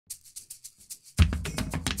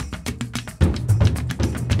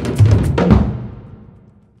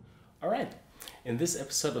In this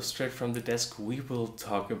episode of Straight from the Desk, we will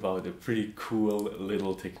talk about a pretty cool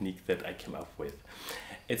little technique that I came up with.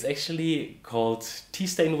 It's actually called tea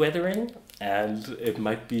stain weathering, and it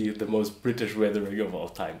might be the most British weathering of all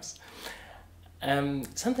times.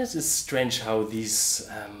 Sometimes it's strange how these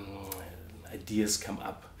ideas come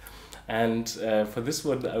up. And for this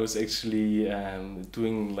one, I was actually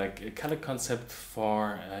doing like a color concept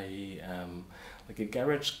for a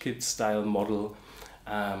garage kit style model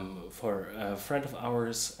for a friend of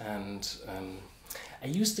ours, and I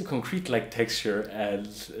used the concrete-like texture, and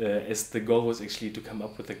as the goal was actually to come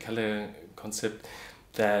up with a color concept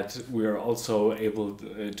that we are also able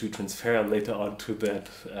to transfer later on to that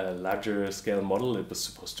larger scale model. It was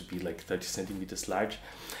supposed to be like 30 centimeters large.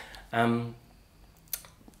 And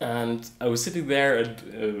I was sitting there,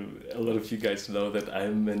 and a lot of you guys know that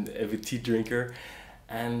I'm an avid tea drinker,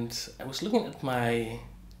 and I was looking at my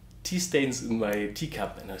tea stains in my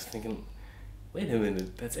teacup, and I was thinking, wait a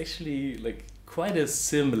minute, that's actually like quite a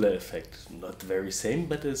similar effect. Not the very same,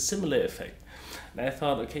 but a similar effect. And I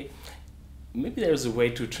thought, okay, maybe there's a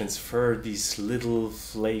way to transfer these little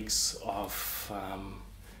flakes of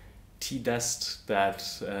tea dust that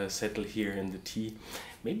settle here in the tea.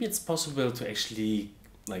 Maybe it's possible to actually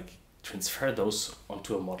like transfer those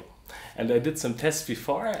onto a model. And I did some tests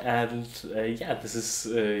before, and yeah, this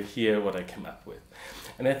is here what I came up with.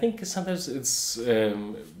 And I think sometimes it's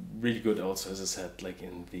really good also, as I said, like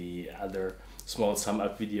in the other small sum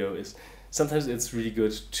up video, is sometimes it's really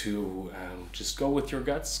good to just go with your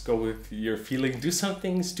guts, go with your feeling, do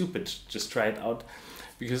something stupid, just try it out.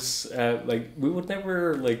 Because like we would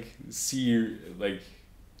never like see like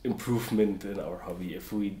improvement in our hobby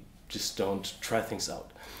if we just don't try things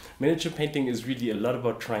out. Miniature painting is really a lot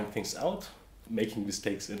about trying things out, making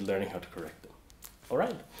mistakes, and learning how to correct them.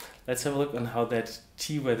 Alright, let's have a look on how that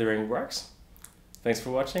tea weathering works. Thanks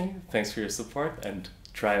for watching, thanks for your support, and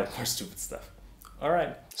try out more stupid stuff.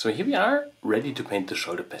 Alright, so here we are, ready to paint the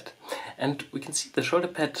shoulder pad. And we can see the shoulder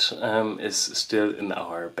pad is still in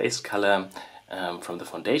our base color from the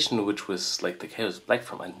foundation, which was like the chaos black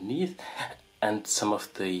from underneath, and some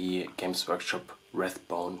of the Games Workshop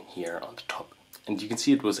Rathbone here on the top. And you can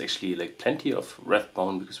see it was actually like plenty of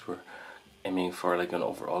Rathbone, because we're aiming for like an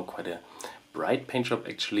overall quite a bright paint job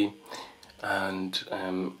actually. And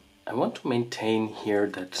I want to maintain here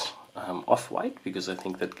that off-white, because I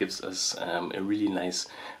think that gives us a really nice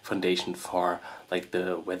foundation for like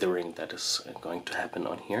the weathering that is going to happen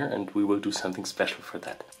on here, and we will do something special for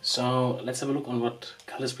that. So let's have a look on what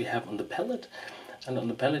colors we have on the palette. And on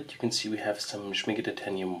the palette you can see we have some Schmincke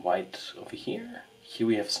Titanium White over here. Here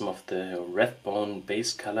we have some of the Rathbone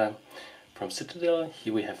base color from Citadel.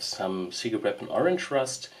 Here we have some Secret Weapon Orange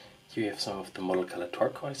Rust. Here we have some of the model color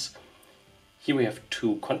Turquoise. Here we have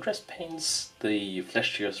two contrast paints, the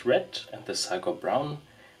Flash Tears Red and the Sargor Brown.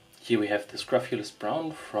 Here we have the Scrofulous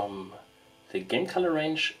Brown from the Game Color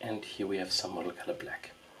range, and here we have some model color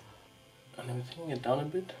Black. And I'm taking it down a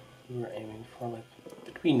bit. We were aiming for like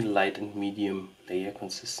between light and medium layer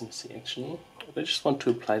consistency actually. I just want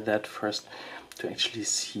to apply that first to actually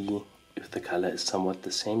see if the color is somewhat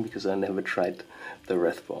the same, because I never tried the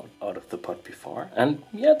Rathbone out of the pot before. And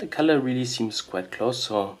yeah, the color really seems quite close,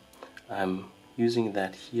 so I'm using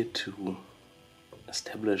that here to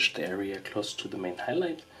establish the area close to the main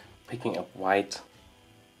highlight, picking up white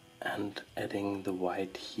and adding the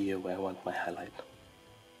white here where I want my highlight.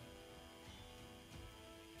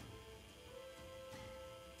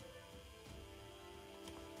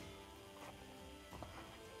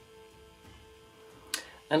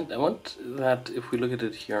 And I want that if we look at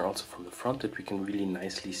it here also from the front, that we can really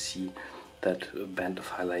nicely see that band of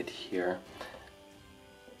highlight here.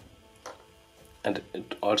 And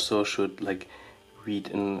it also should like read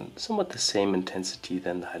in somewhat the same intensity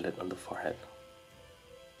than the highlight on the forehead.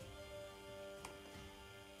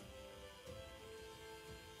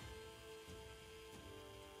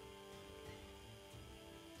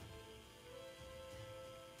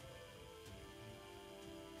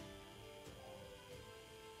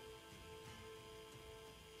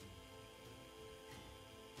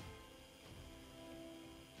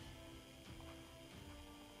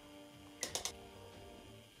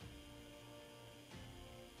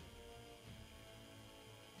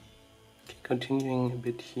 Continuing a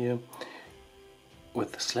bit here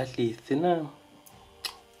with a slightly thinner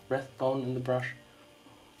Rathbone in the brush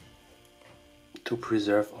to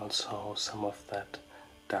preserve also some of that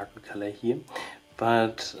darker color here.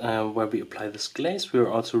 But where we apply this glaze, we are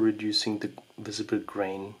also reducing the visible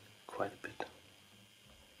grain quite a bit.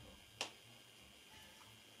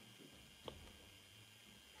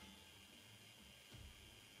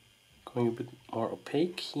 Going a bit more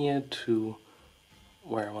opaque here to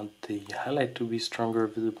where I want the highlight to be stronger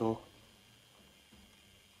visible.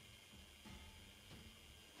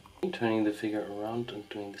 Turning the figure around and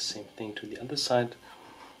doing the same thing to the other side.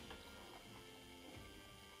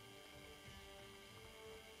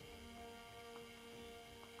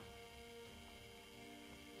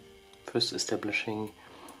 First establishing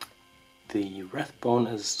the wrath bone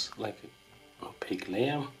as like an opaque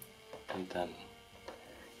layer, and then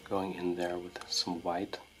going in there with some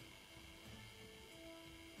white.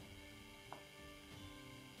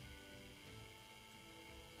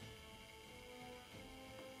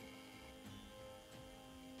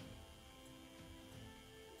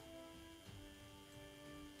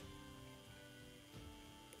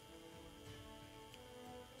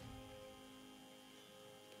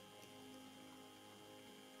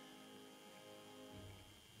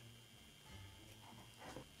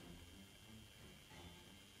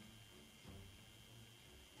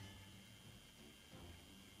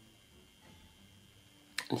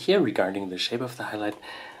 And here, regarding the shape of the highlight,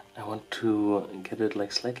 I want to get it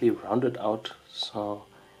like slightly rounded out, so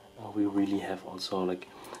we really have also like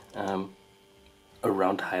a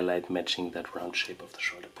round highlight matching that round shape of the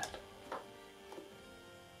shoulder pad.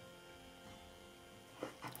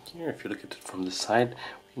 Here, if you look at it from the side,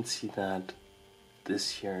 we can see that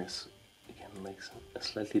this here is again like a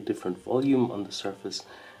slightly different volume on the surface,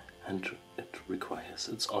 and it requires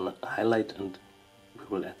its own highlight, and we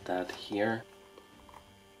will add that here.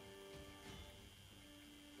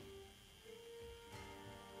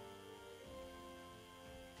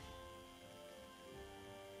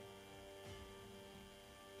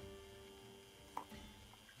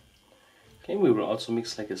 Okay, we will also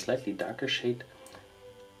mix like a slightly darker shade,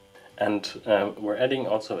 and we're adding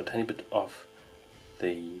also a tiny bit of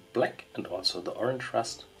the black and also the orange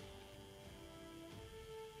rust.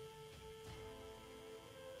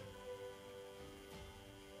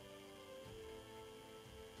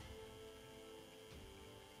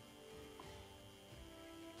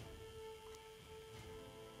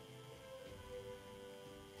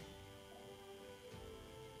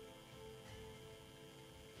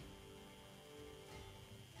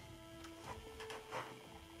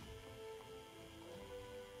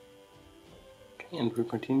 And we're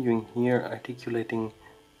continuing here, articulating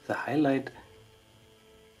the highlight.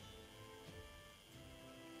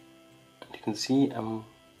 And you can see I'm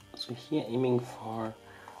also here aiming for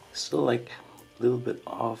still like a little bit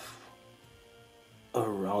of a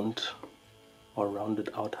round or rounded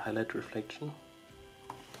out highlight reflection.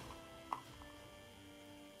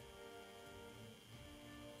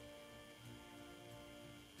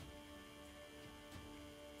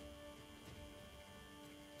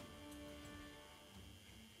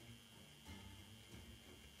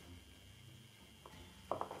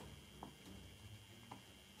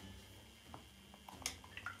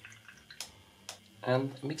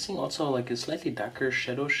 And mixing also like a slightly darker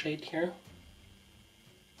shadow shade here.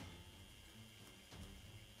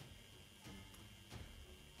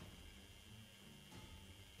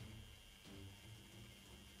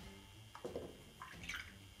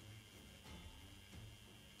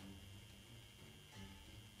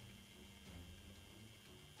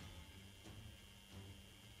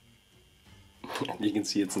 And you can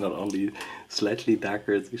see it's not only slightly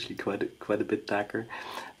darker, it's actually quite a bit darker.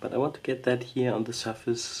 But I want to get that here on the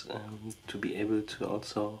surface to be able to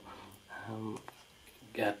also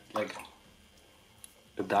get like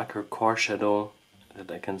a darker core shadow that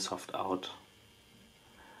I can soft out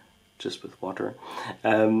just with water.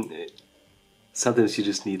 Sometimes you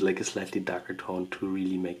just need like a slightly darker tone to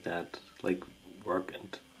really make that like work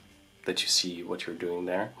and that you see what you're doing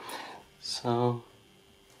there. So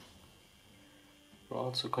we'll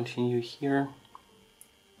also continue here.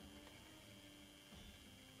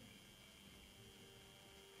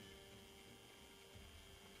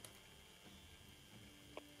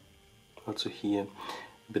 Also here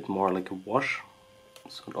a bit more like a wash,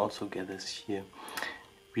 so it also gathers here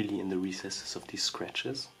really in the recesses of these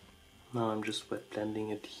scratches. Now I'm just wet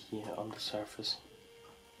blending it here on the surface.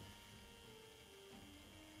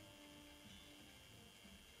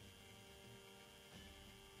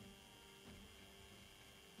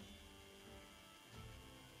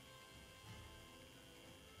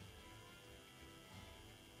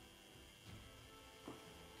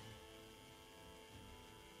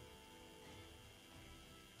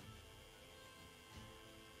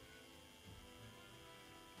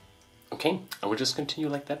 Okay, I will just continue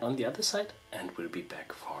like that on the other side and we'll be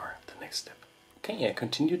back for the next step. Okay, I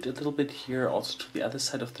continued a little bit here also to the other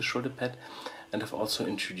side of the shoulder pad, and I've also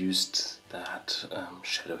introduced that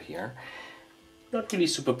shadow here. Not really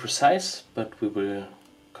super precise, but we will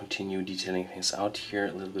continue detailing things out here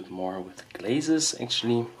a little bit more with glazes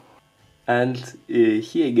actually. And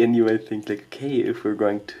here again you might think like, okay, if we're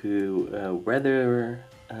going to weather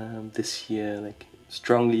this here like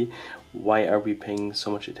strongly, why are we paying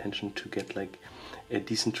so much attention to get like a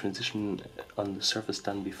decent transition on the surface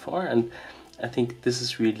done before? And I think this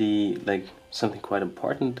is really like something quite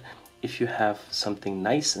important. If you have something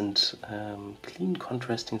nice and clean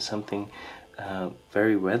contrasting, something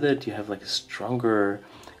very weathered, you have like a stronger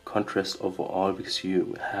contrast overall, because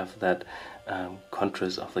you have that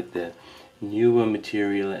contrast of like the newer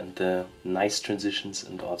material and the nice transitions,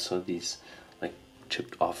 and also these like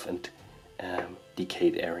chipped off and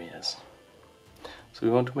decayed areas. So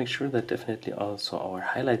we want to make sure that definitely also our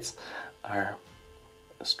highlights are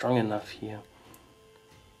strong enough here.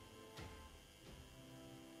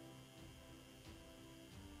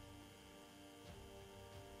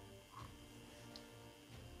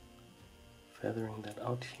 Feathering that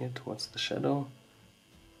out here towards the shadow.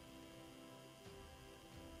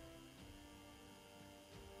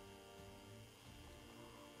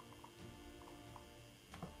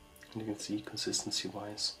 And you can see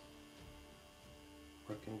consistency-wise,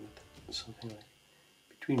 working with something like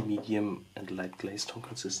between medium and light glaze tone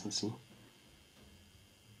consistency.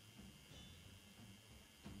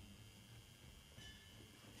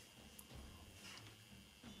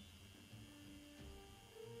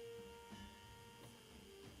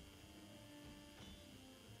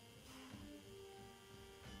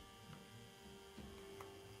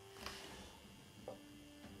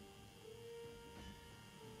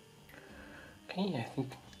 Okay, I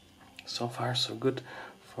think so far so good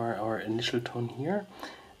for our initial tone here.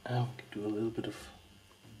 We can do a little bit of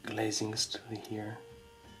glazings to here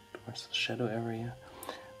towards the shadow area.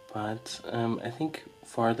 But I think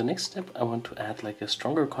for the next step I want to add like a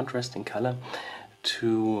stronger contrasting color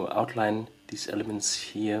to outline these elements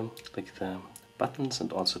here, like the buttons,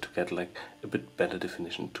 and also to get like a bit better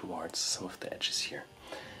definition towards some of the edges here.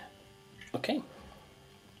 Okay,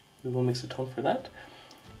 we will mix a tone for that.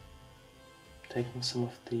 Taking some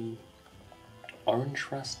of the orange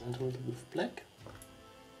rust and a little bit of black.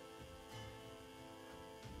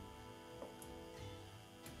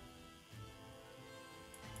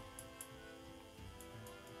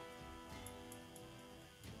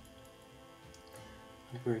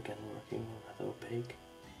 And we're again working with opaque.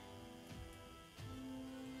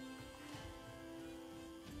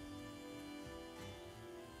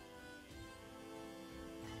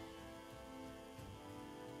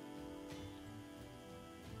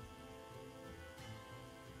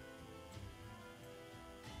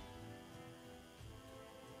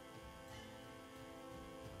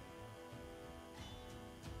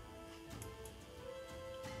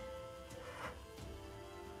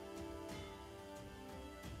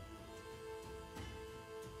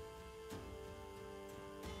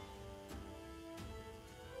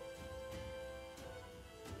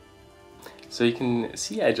 So you can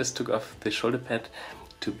see I just took off the shoulder pad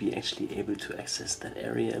to be actually able to access that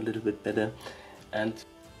area a little bit better. And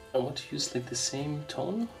I want to use like the same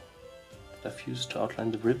tone that I've used to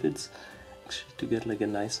outline the rivets, actually to get like a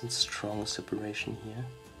nice and strong separation here.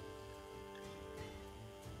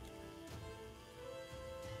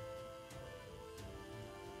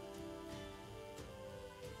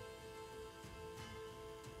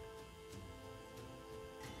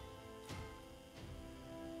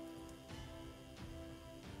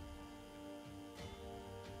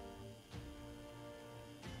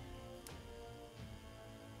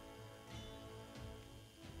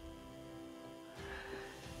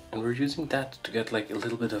 And we're using that to get like a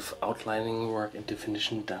little bit of outlining work and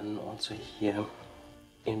definition done also here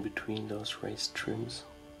in between those raised trims.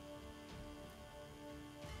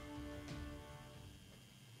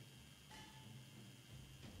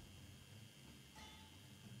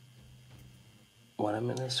 When I'm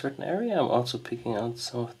in a certain area, I'm also picking out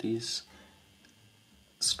some of these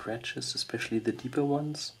scratches, especially the deeper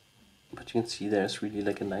ones. But you can see there's really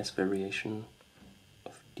like a nice variation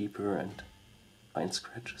of deeper and fine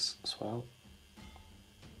scratches as well.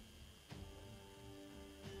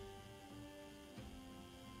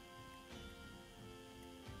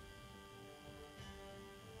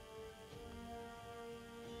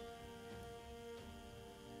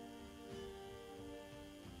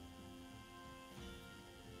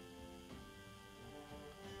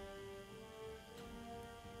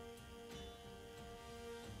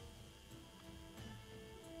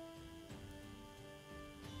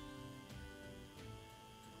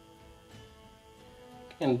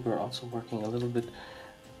 And we're also working a little bit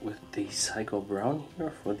with the Psycho Brown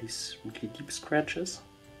here for these really deep scratches.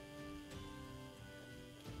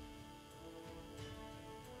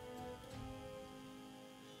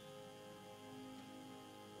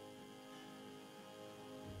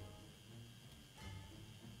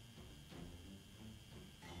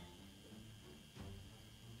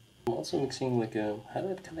 also mixing like a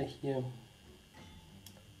highlight color here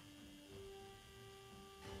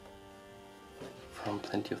from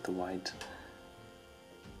plenty of the white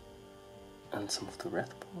and some of the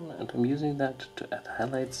Rathbone, and I'm using that to add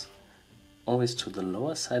highlights always to the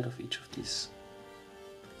lower side of each of these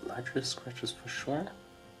larger scratches for sure,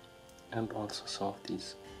 and also some of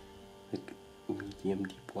these like medium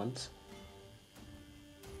deep ones.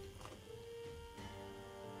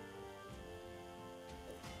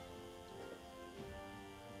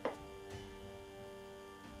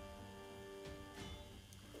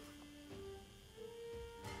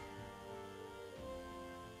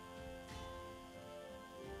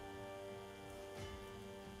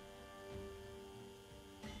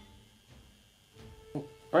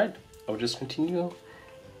 Alright, I'll just continue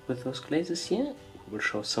with those glazes here. We'll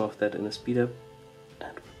show some of that in a speed up,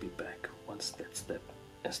 and we'll be back once that step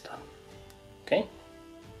is done. Okay?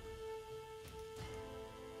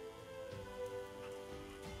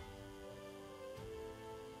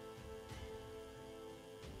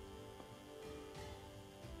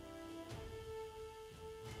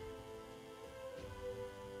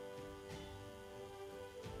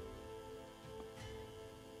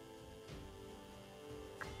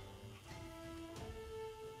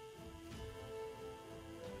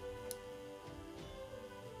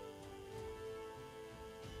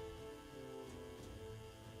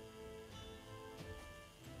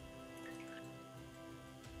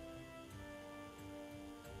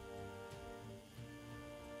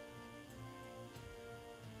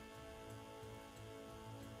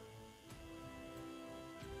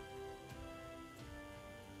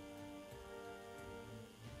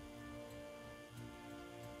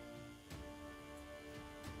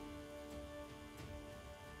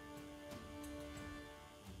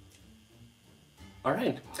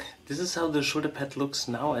 Alright, this is how the shoulder pad looks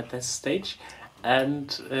now at this stage,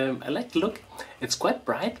 and I like the look. It's quite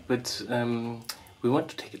bright, but we want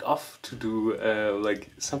to take it off to do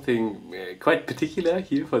like something quite particular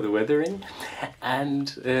here for the weathering.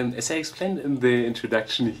 And as I explained in the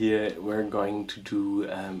introduction here, we're going to do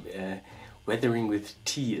weathering with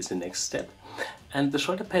tea as the next step. And the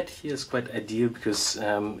shoulder pad here is quite ideal because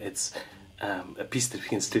it's a piece that we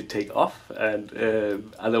can still take off, and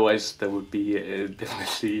otherwise there would be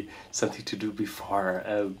definitely something to do before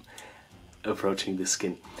approaching the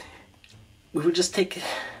skin. We will just take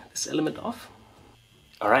this element off.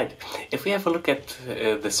 Alright, if we have a look at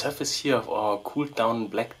the surface here of our cooled down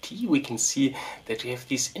black tea, we can see that we have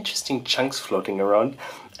these interesting chunks floating around,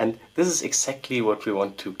 and this is exactly what we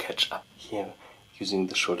want to catch up here using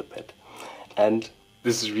the shoulder pad. And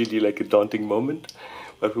this is really like a daunting moment.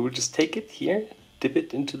 But we will just take it here, dip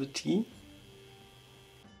it into the tea.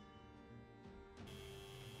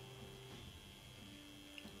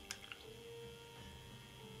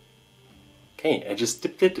 Okay, I just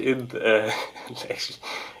dipped it in,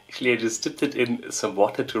 actually I just dipped it in some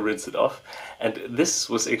water to rinse it off. And this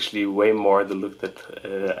was actually way more the look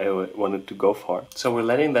that I wanted to go for. So we're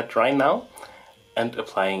letting that dry now and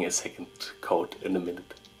applying a second coat in a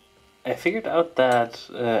minute. I figured out that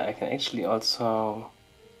I can actually also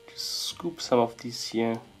scoop some of these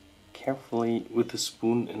here carefully with a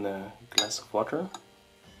spoon in a glass of water.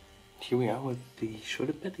 Here we are with the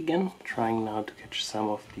shoulder pad again, trying now to catch some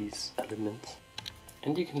of these elements.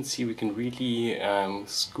 And you can see we can really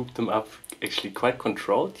scoop them up actually quite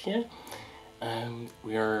controlled here.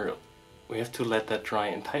 We have to let that dry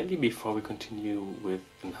entirely before we continue with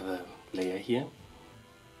another layer here.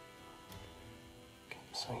 Okay,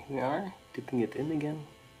 so here we are, dipping it in again.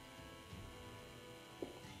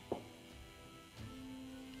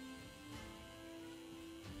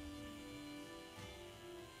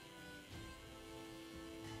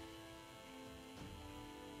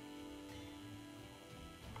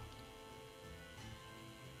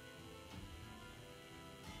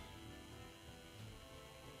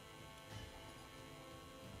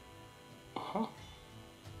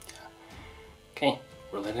 Okay,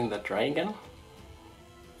 we're letting that dry again.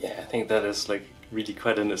 Yeah, I think that is like really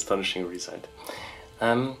quite an astonishing result.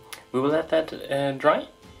 We will let that dry,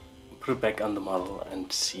 put it back on the model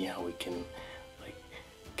and see how we can like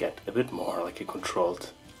get a bit more like a controlled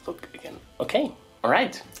look again. Okay,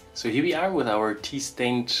 alright, so here we are with our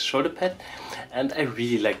tea-stained shoulder pad, and I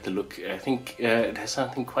really like the look. I think it has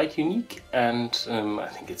something quite unique, and I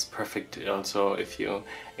think it's perfect also if you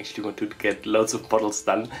actually want to get loads of bottles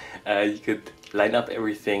done. You could line up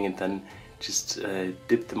everything and then just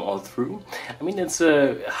dip them all through. I mean, it's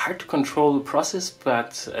a hard to control process,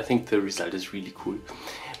 but I think the result is really cool.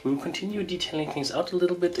 We will continue detailing things out a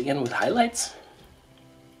little bit again with highlights.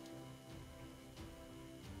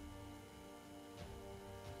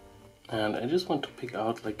 And I just want to pick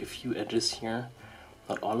out like a few edges here,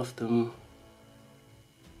 not all of them.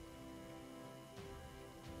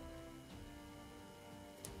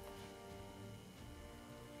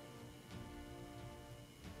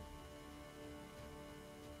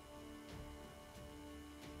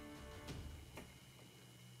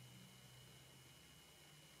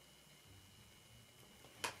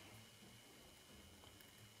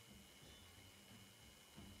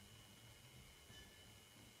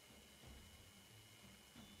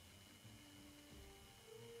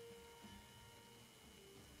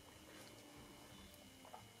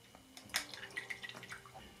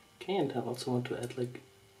 Okay, and I also want to add like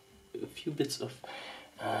a few bits of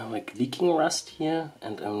like leaking rust here,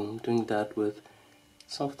 and I'm doing that with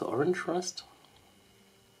some of the orange rust.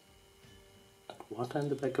 Add water in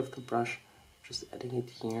the back of the brush, just adding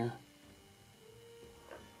it here.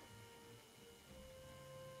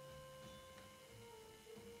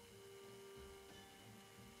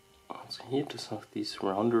 So here to some of these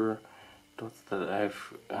rounder dots that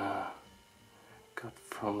I've got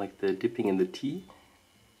from like the dipping in the tea.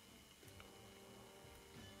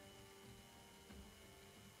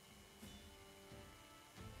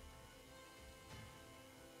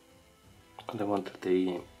 And I want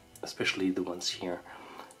they, especially the ones here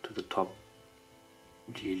to the top,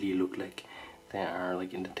 really look like there are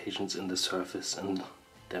like indentations in the surface and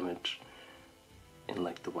damage in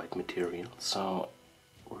like the white material. So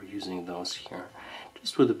we're using those here,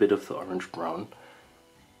 just with a bit of the orange brown.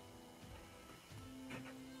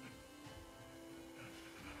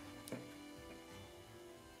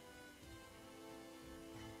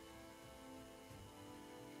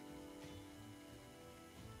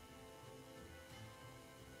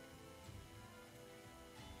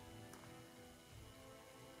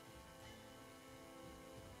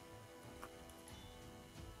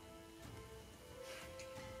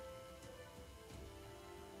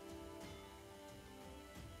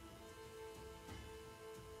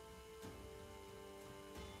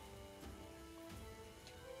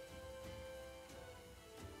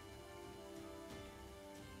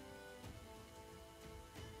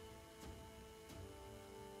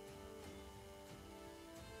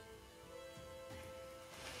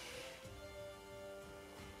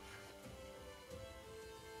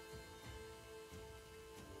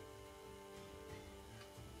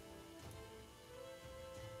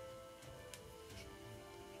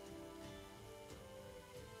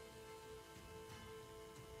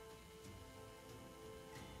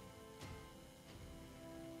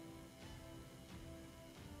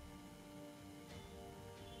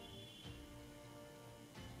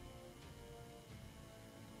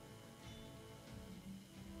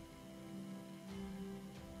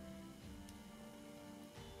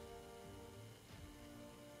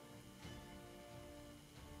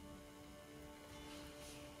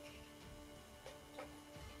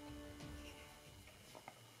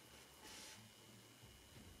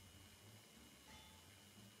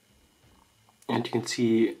 And you can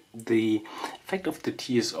see the effect of the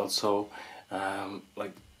tea is also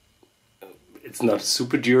like, it's not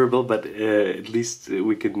super durable, but at least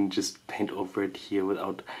we can just paint over it here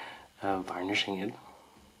without varnishing it.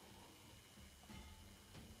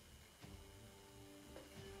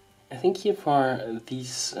 I think here for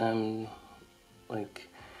these like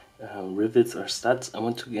rivets or studs, I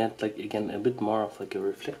want to get like again a bit more of like a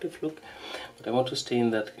reflective look, but I want to stay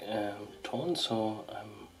in that tone, so I'm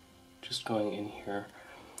just going in here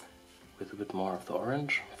with a bit more of the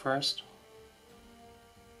orange first.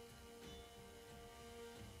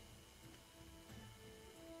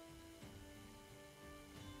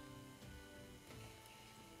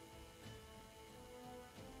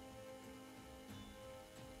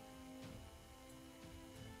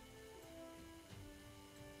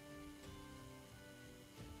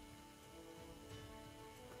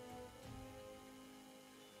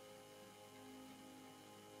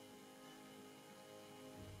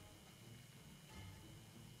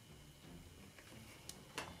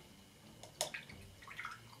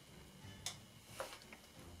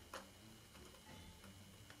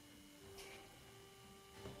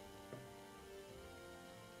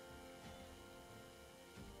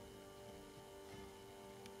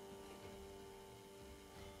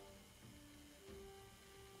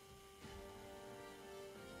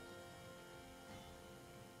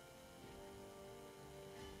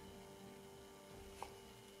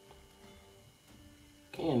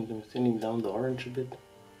 Okay, and I'm thinning down the orange a bit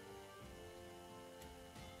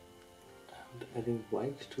and adding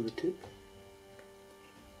white to the tip.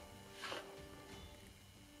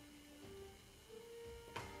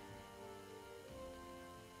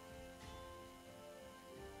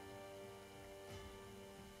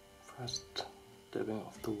 First dabbing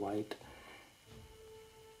off the white.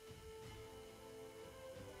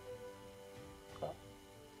 Oh,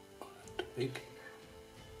 too big.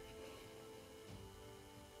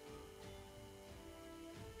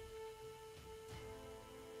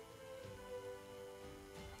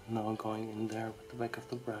 Now I'm going in there with the back of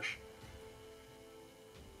the brush.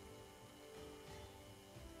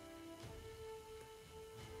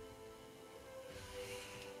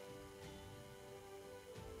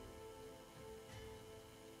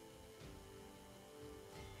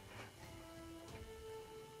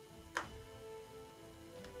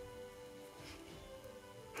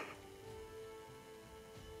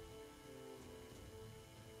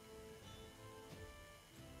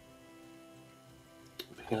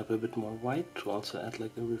 Picking up a bit more white to also add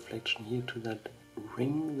like a reflection here to that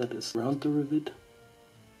ring that is around the rivet.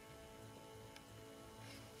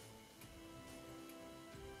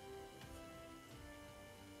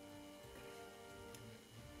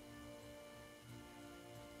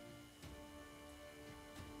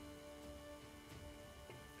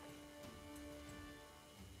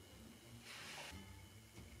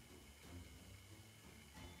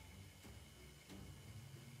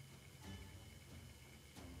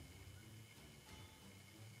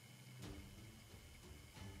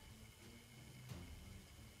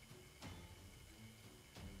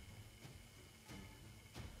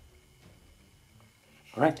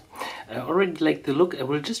 Alright, I already like the look. I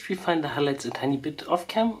will just refine the highlights a tiny bit off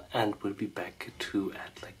cam and we'll be back to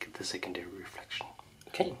add like the secondary reflection.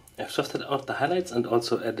 Okay, I've softened out the highlights and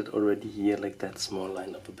also added already here like that small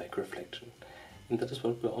line of a back reflection. And that is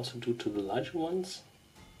what we'll also do to the larger ones,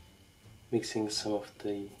 mixing some of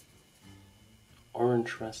the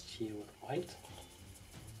orange rust here with white.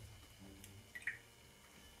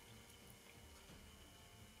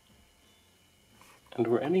 And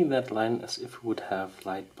we're adding that line as if we would have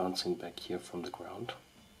light bouncing back here from the ground.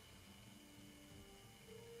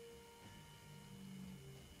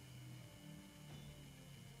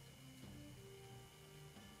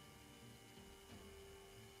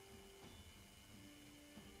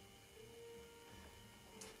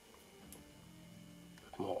 A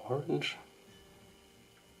bit more orange.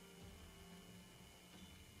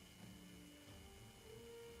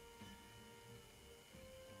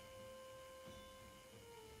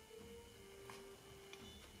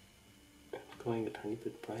 Going a tiny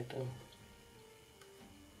bit brighter.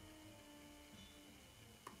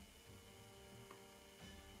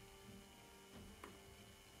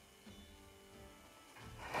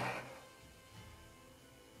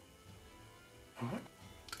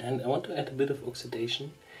 And I want to add a bit of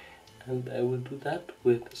oxidation, and I will do that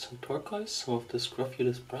with some turquoise, some of the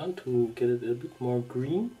scrofulous brown to get it a bit more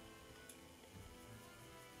green,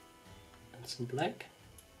 and some black.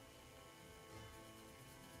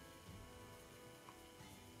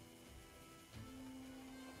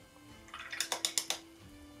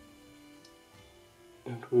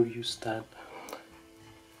 And we'll use that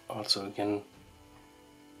also again,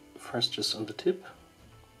 first just on the tip.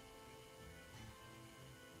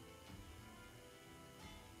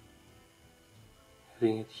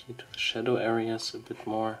 Adding it here to the shadow areas a bit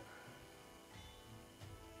more.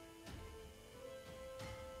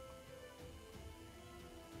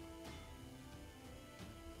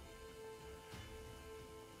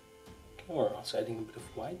 Okay, we're also adding a bit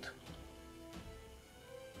of white.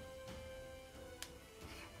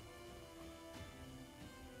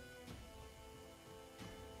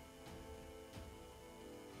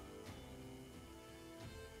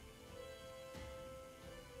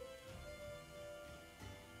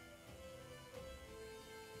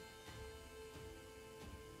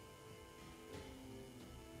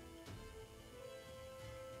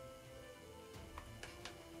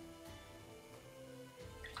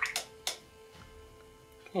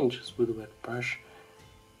 And just with a wet brush,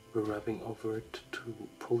 we're rubbing over it to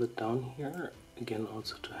pull it down here. Again,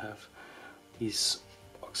 also to have these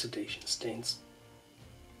oxidation stains.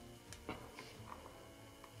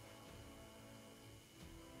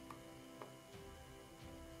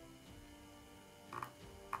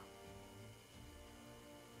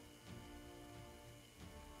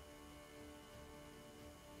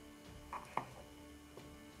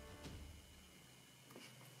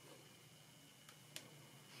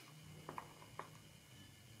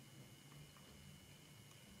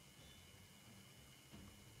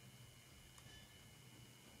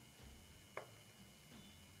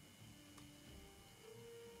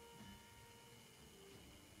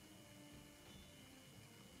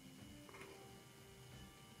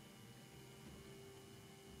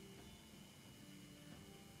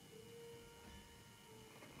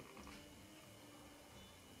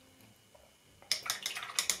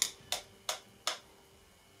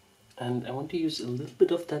 And I want to use a little bit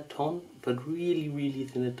of that tone, but really, really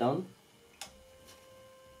thin it down.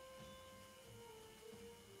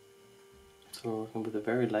 So we're working with a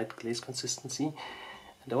very light glaze consistency.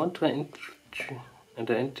 And I want to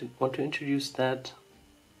introduce that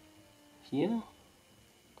here,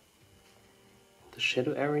 the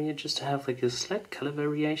shadow area, just to have like a slight color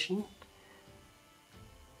variation.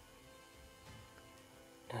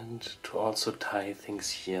 And to also tie things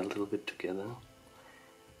here a little bit together.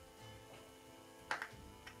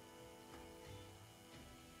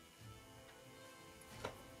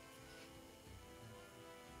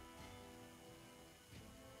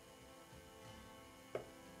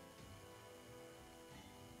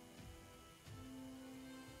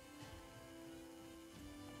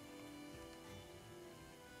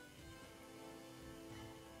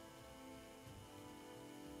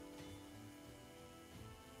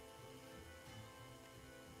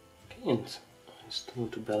 And I still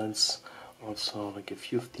want to balance also like a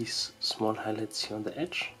few of these small highlights here on the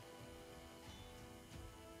edge.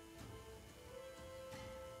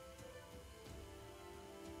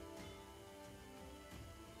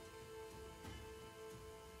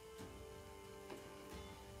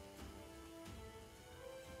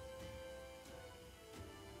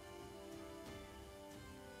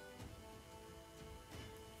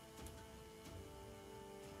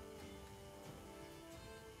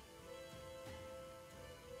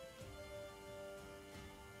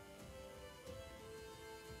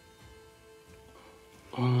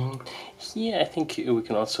 Here I think we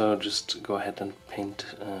can also just go ahead and paint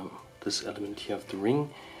this element here of the ring.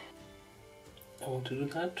 I want to do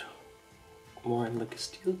that more in like a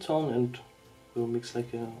steel tone, and we'll mix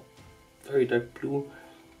like a very dark blue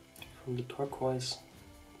from the turquoise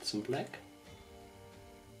with some black.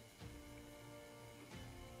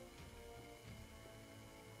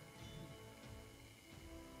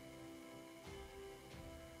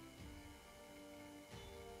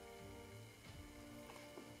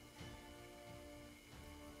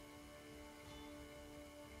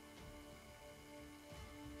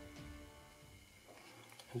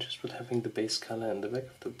 And just with having the base color in the back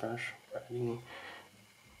of the brush, we're adding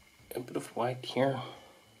a bit of white here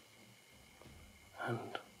and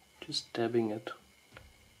just dabbing it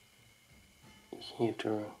here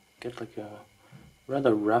to get like a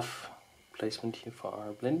rather rough placement here for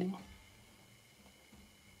our blending.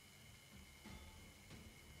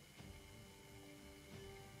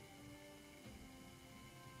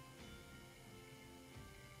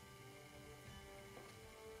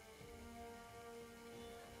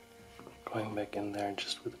 Going back in there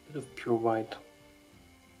just with a bit of pure white.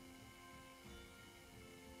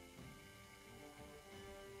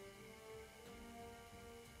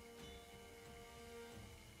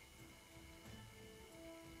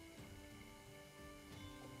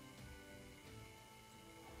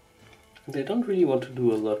 And I don't really want to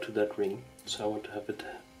do a lot to that ring, so I want to have it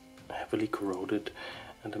heavily corroded,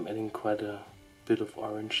 and I'm adding quite a bit of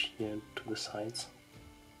orange here to the sides.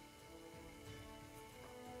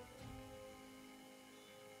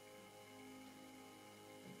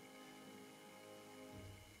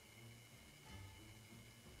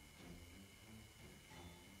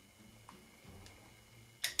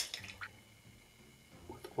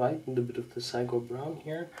 White and a bit of the Saigo brown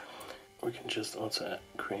here. We can just also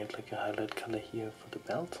create like a highlight color here for the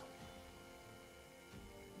belt.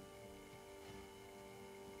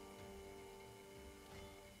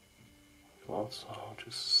 Also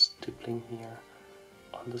just stippling here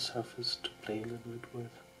on the surface to play a little bit with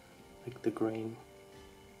like the grain.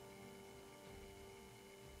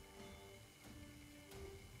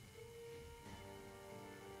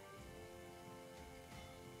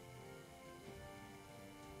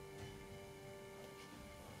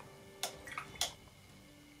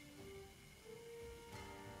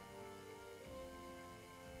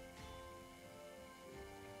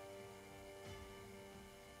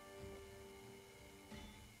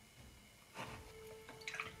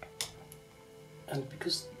 And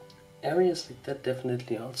because areas like that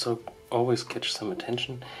definitely also always catch some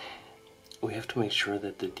attention, we have to make sure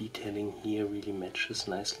that the detailing here really matches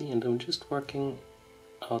nicely, and I'm just working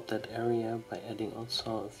out that area by adding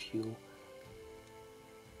also a few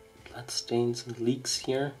blood stains and leaks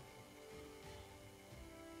here.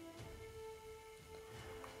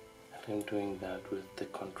 And I'm doing that with the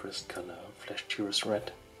contrast color Flash Tears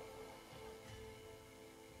Red.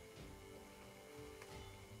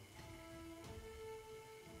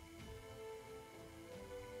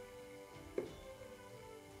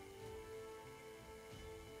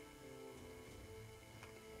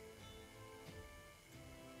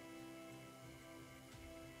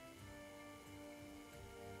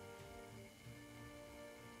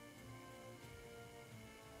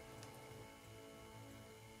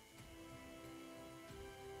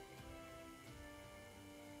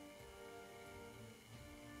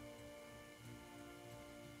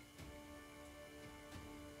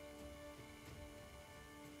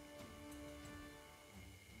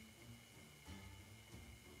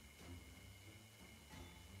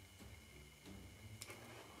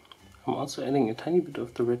 also adding a tiny bit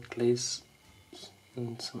of the red glaze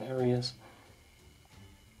in some areas.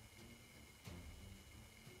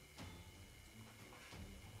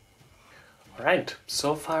 Alright,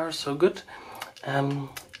 so far so good.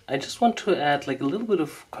 I just want to add like a little bit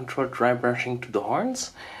of controlled dry brushing to the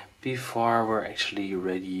horns before we're actually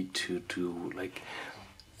ready to do like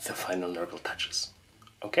the final Nurgle touches.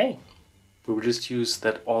 Okay, we will just use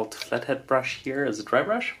that Alt flathead brush here as a dry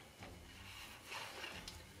brush.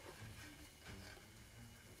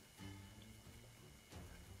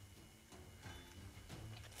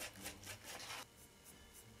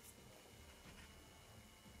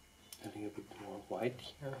 Adding a bit more white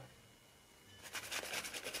here.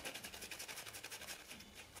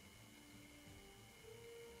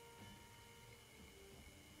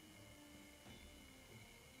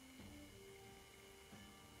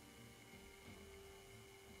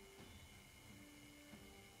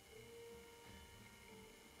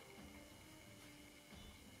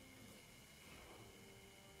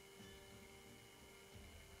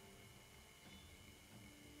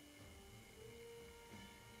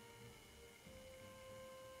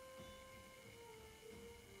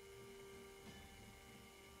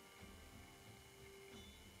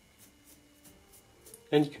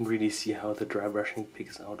 And you can really see how the dry brushing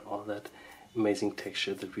picks out all that amazing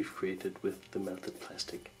texture that we've created with the melted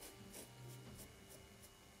plastic.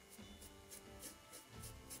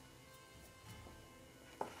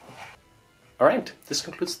 Alright, this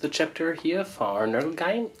concludes the chapter here for our Nurgle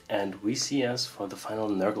guy, and we see us for the final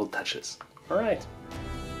Nurgle touches. Alright.